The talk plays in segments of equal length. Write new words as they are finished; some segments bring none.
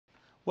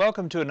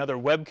Welcome to another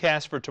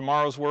webcast for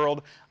Tomorrow's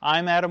World.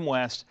 I'm Adam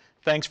West.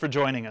 Thanks for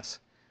joining us.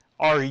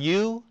 Are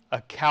you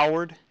a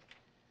coward?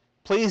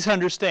 Please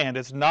understand,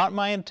 it's not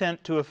my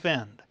intent to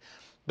offend,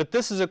 but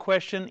this is a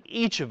question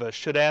each of us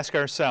should ask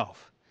ourselves.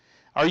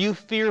 Are you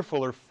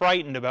fearful or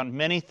frightened about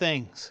many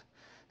things?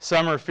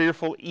 Some are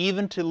fearful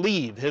even to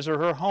leave his or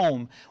her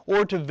home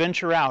or to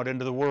venture out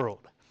into the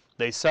world.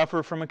 They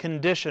suffer from a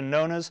condition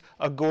known as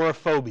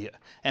agoraphobia,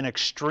 an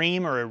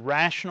extreme or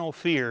irrational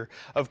fear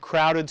of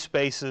crowded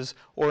spaces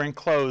or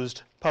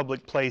enclosed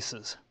public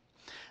places.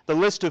 The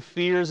list of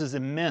fears is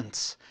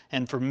immense,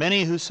 and for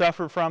many who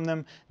suffer from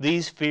them,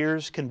 these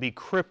fears can be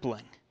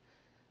crippling.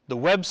 The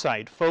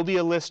website,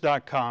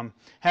 phobialist.com,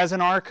 has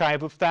an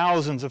archive of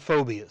thousands of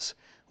phobias.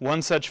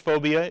 One such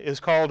phobia is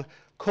called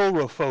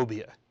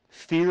coulrophobia,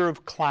 fear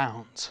of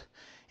clowns.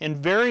 In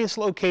various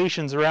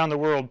locations around the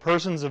world,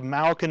 persons of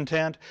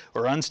malcontent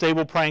or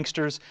unstable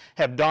pranksters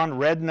have donned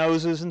red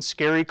noses and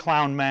scary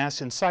clown masks,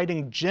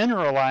 inciting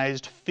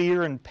generalized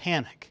fear and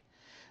panic.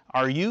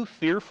 Are you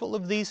fearful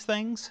of these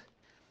things?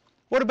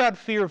 What about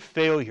fear of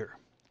failure,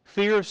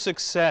 fear of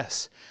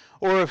success,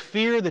 or a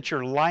fear that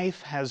your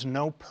life has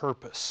no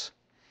purpose?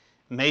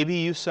 Maybe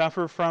you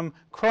suffer from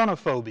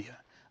chronophobia,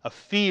 a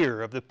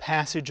fear of the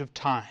passage of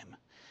time.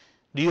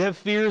 Do you have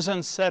fears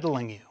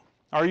unsettling you?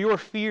 Are your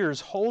fears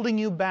holding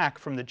you back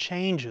from the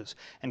changes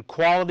and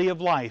quality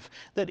of life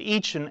that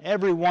each and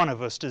every one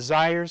of us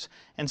desires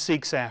and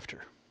seeks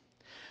after?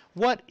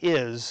 What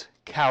is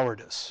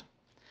cowardice?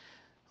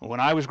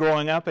 When I was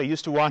growing up, I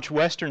used to watch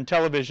Western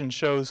television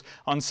shows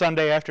on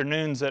Sunday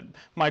afternoons at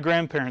my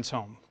grandparents'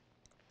 home.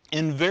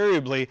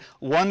 Invariably,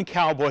 one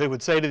cowboy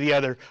would say to the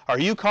other, "Are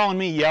you calling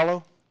me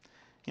yellow?"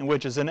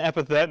 Which is an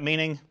epithet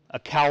meaning a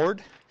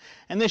coward.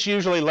 And this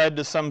usually led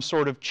to some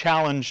sort of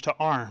challenge to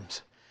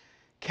arms.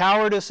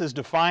 Cowardice is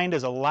defined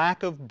as a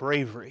lack of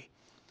bravery.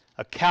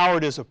 A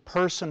coward is a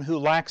person who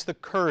lacks the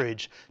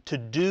courage to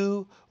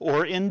do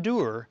or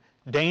endure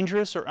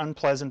dangerous or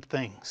unpleasant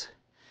things.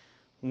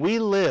 We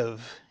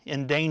live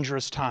in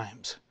dangerous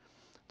times.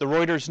 The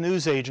Reuters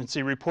news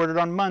agency reported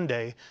on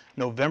Monday,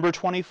 November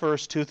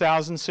 21st,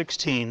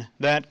 2016,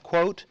 that,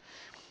 quote,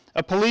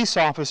 "A police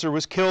officer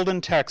was killed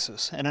in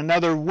Texas and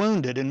another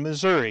wounded in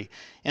Missouri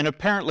in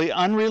apparently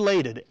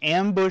unrelated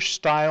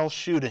ambush-style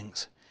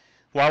shootings,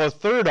 while a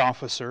third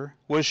officer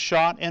was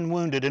shot and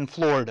wounded in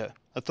Florida,"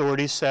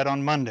 authorities said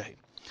on Monday.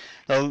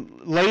 The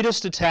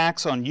latest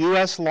attacks on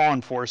U.S. law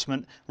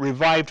enforcement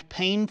revived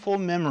painful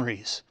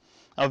memories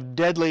of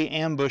deadly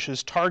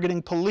ambushes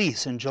targeting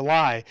police in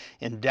July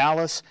in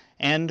Dallas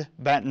and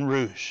Baton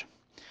Rouge.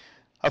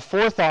 A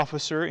fourth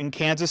officer in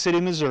Kansas City,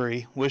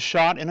 Missouri, was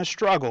shot in a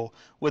struggle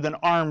with an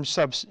armed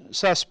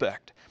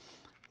suspect,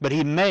 but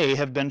he may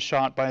have been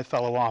shot by a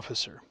fellow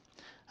officer.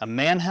 A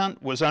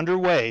manhunt was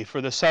underway for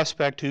the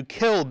suspect who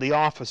killed the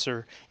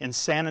officer in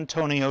San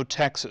Antonio,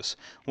 Texas,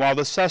 while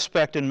the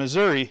suspect in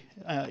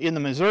the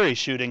Missouri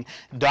shooting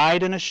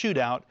died in a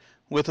shootout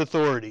with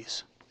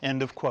authorities.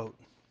 End of quote.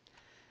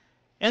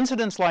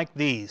 Incidents like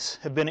these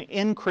have been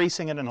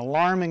increasing at an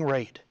alarming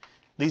rate.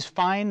 These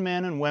fine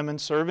men and women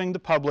serving the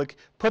public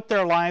put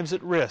their lives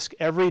at risk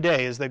every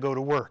day as they go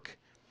to work.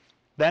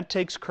 That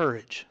takes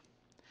courage.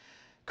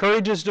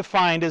 Courage is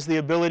defined as the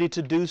ability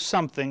to do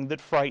something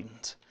that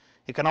frightens.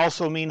 It can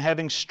also mean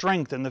having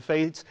strength in the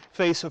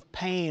face of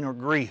pain or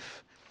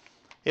grief.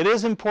 It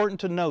is important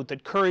to note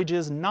that courage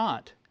is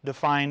not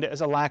defined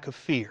as a lack of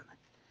fear.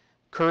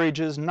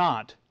 Courage is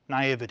not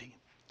naivety.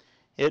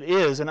 It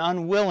is an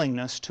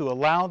unwillingness to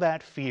allow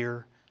that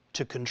fear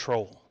to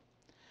control.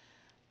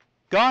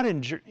 God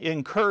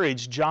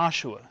encouraged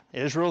Joshua,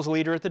 Israel's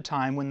leader at the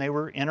time when they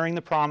were entering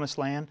the Promised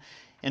Land,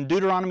 in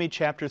Deuteronomy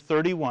chapter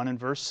 31 and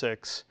verse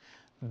 6,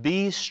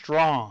 "Be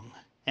strong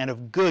and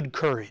of good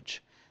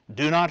courage.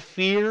 Do not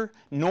fear,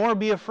 nor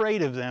be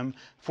afraid of them,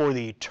 for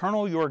the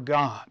eternal your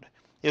God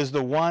is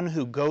the one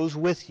who goes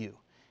with you.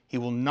 He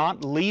will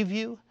not leave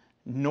you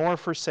nor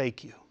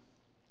forsake you."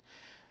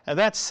 Now,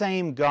 that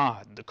same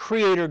God, the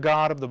Creator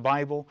God of the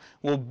Bible,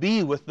 will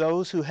be with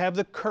those who have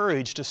the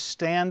courage to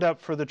stand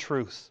up for the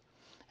truth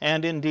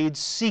and indeed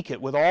seek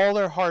it with all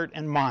their heart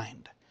and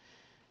mind.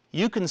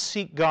 You can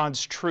seek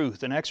God's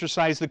truth and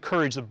exercise the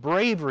courage, the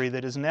bravery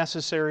that is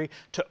necessary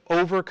to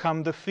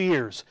overcome the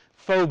fears,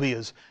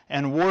 phobias,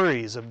 and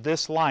worries of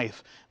this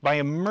life by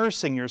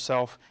immersing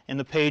yourself in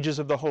the pages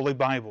of the Holy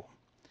Bible.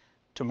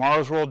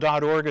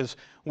 TomorrowsWorld.org is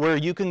where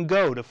you can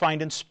go to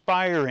find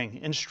inspiring,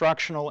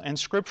 instructional, and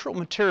scriptural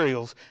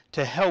materials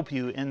to help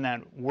you in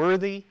that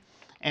worthy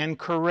and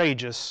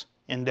courageous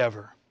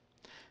endeavor.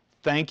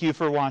 Thank you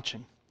for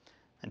watching.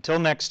 Until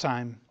next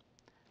time,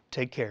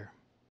 take care.